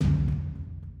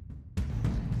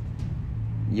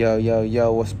Yo, yo,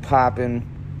 yo, what's poppin'?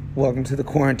 Welcome to the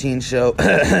quarantine show. We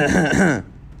out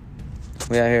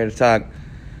here to talk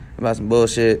about some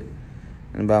bullshit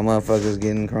and about motherfuckers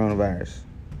getting coronavirus.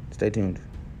 Stay tuned.